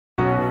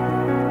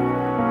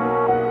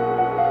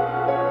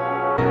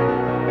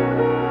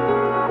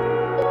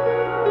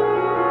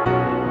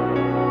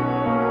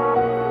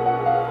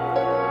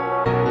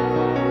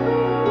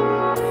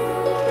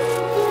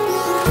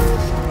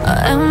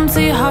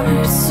Empty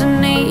hearts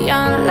and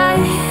neon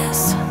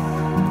lights,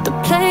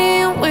 they're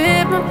playing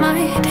with my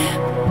mind.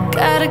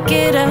 Gotta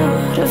get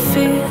out of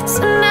here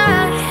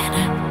tonight.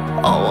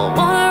 Oh, I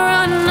wanna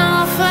run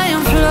off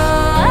and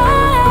fly,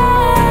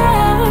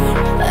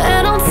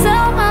 and I'll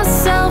tell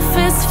myself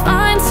it's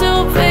fine to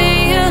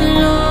be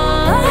alone,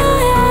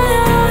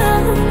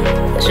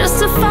 just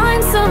to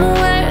find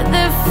somewhere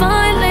that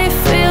finally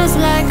feels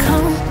like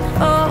home.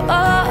 Oh,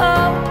 oh,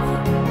 oh.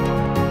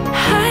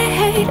 I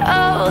hate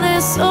all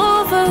this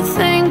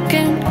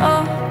overthinking.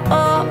 Oh,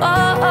 oh,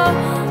 oh, oh.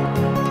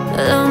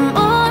 The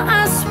more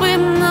I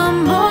swim, the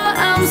more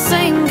I'm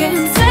sinking.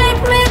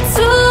 Take me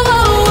to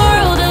a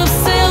world of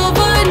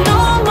silver. No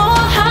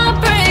more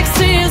heartbreaks,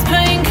 tears,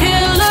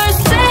 painkillers.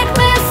 Take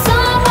me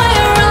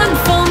somewhere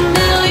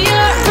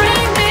unfamiliar.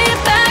 Bring me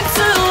back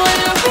to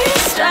where we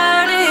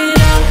started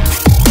out.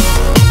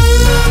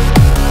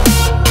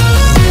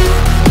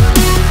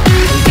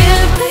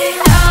 Get me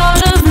out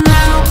of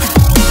now,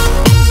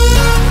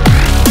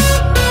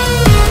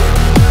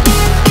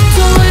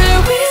 to where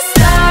we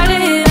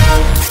started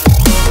out.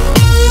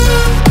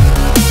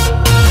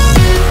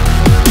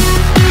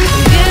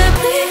 Get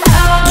me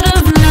out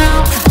of now,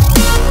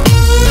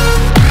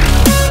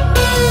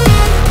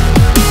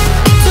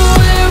 to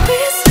where we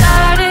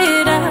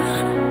started out.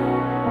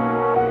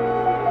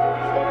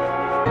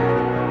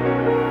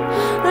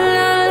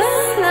 La la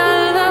la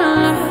la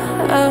la,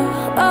 oh,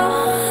 oh.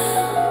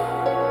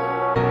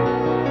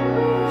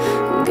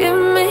 Get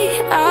me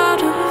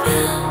out of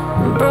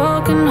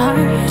broken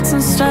hearts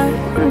and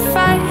starting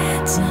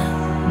fights,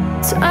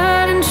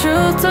 turning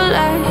truth to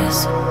lies.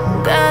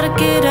 Gotta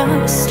get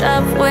up,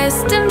 stop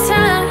wasting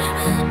time.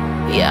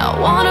 Yeah, I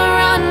wanna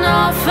run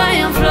off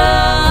and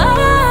fly,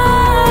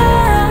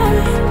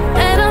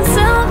 and I'll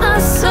tell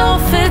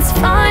myself it's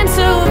fine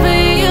to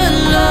be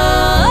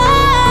alone,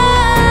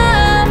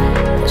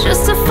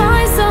 just to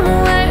find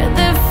somewhere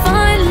that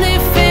finally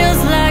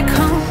feels like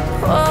home.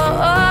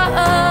 Oh,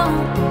 oh, oh.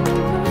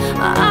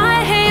 I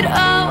hate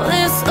all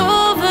this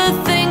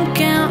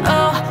overthinking.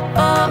 Oh,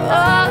 oh,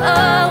 oh,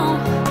 oh.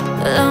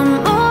 The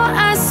more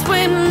I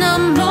swim, the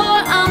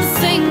more I'm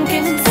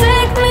sinking.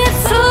 Take me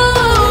to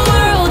a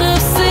world of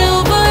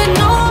silver.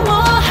 No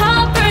more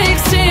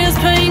heartbreaks, tears,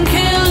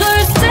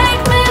 painkillers.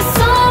 Take me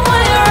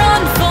somewhere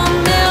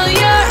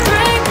unfamiliar.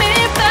 Bring me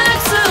back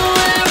to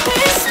where we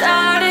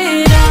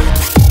started out.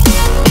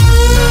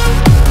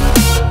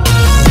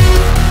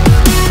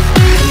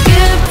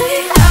 Get me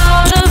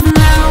out of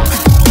now,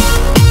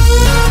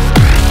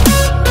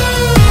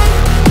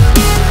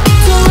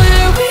 to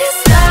where we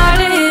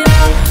started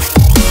out.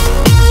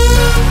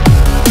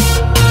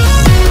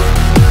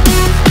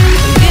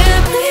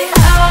 Get me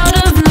out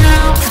of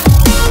now,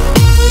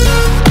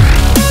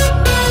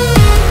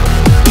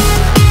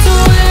 to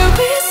where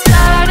we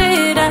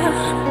started out.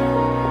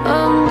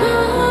 Oh no,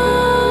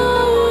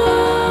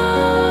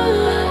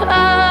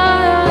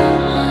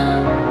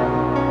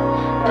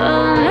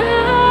 oh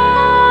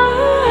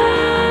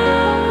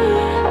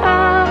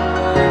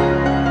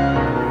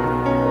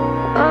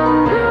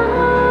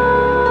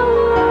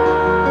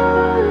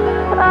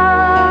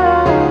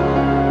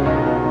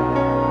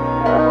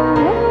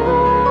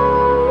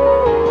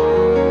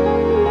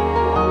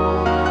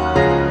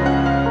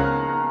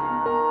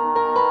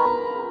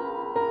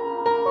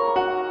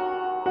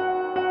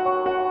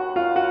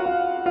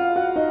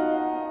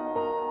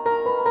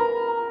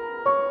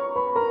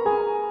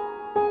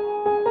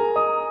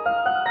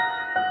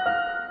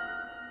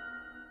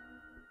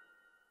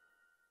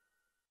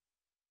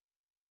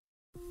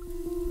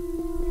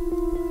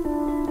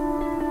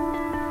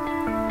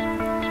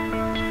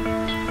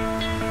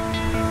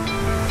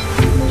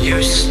You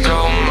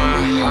stole my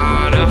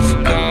heart of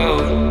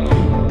gold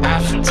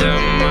after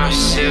my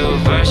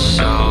silver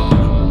soul.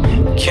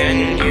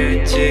 Can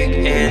you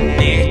dig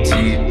any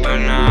deeper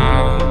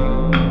now?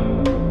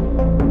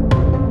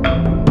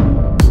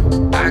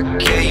 I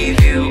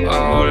gave you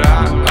all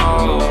I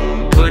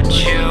own, put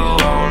you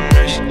on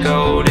this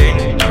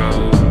golden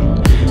throne,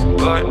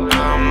 but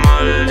I'm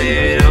a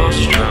little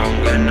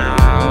stronger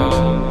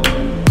now.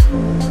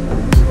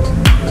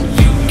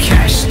 You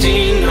cashed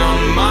in on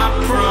my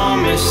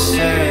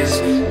promises.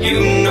 You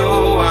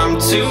know I'm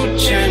too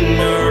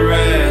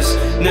generous.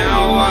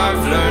 Now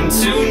I've learned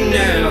to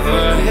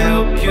never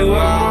help you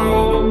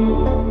out,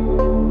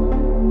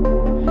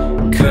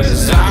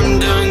 'cause I'm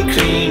done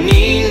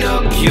cleaning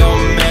up your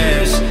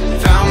mess.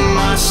 Found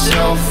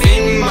myself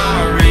in my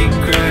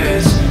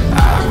regrets.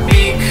 I've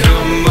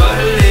become a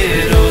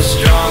little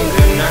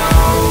stronger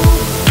now,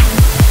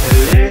 a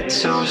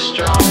little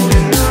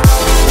stronger now.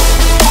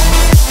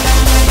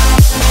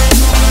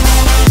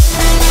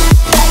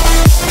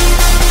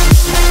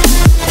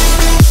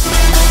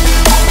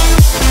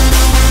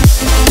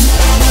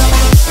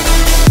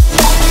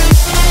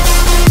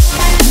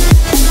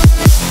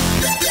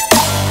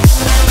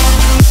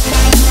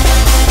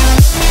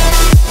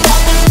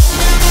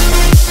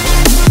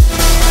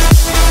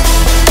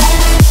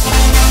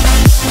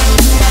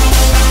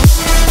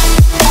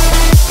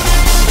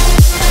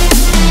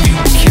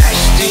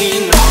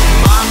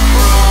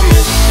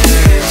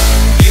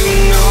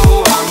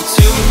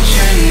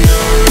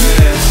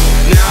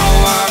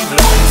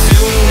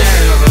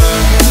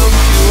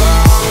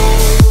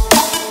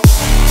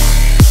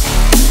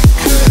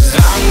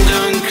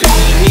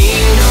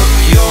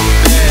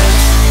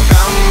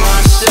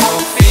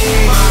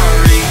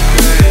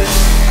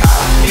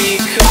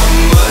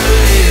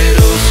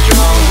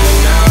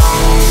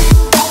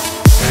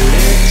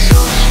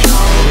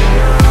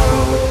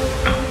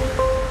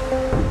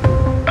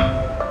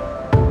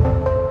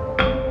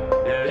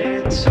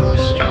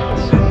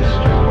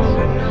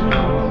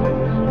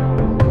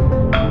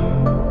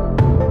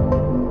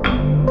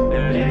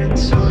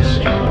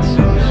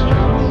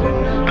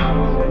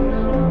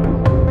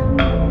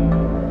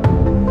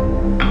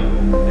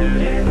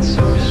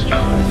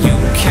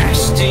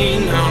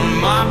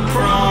 my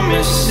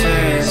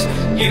promises.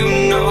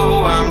 You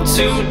know I'm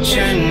too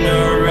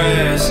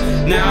generous.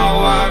 Now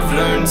I've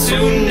learned to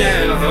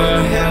never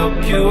help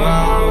you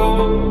out,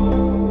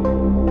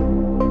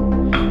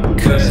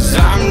 'cause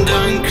I'm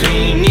done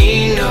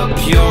cleaning up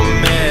your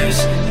mess.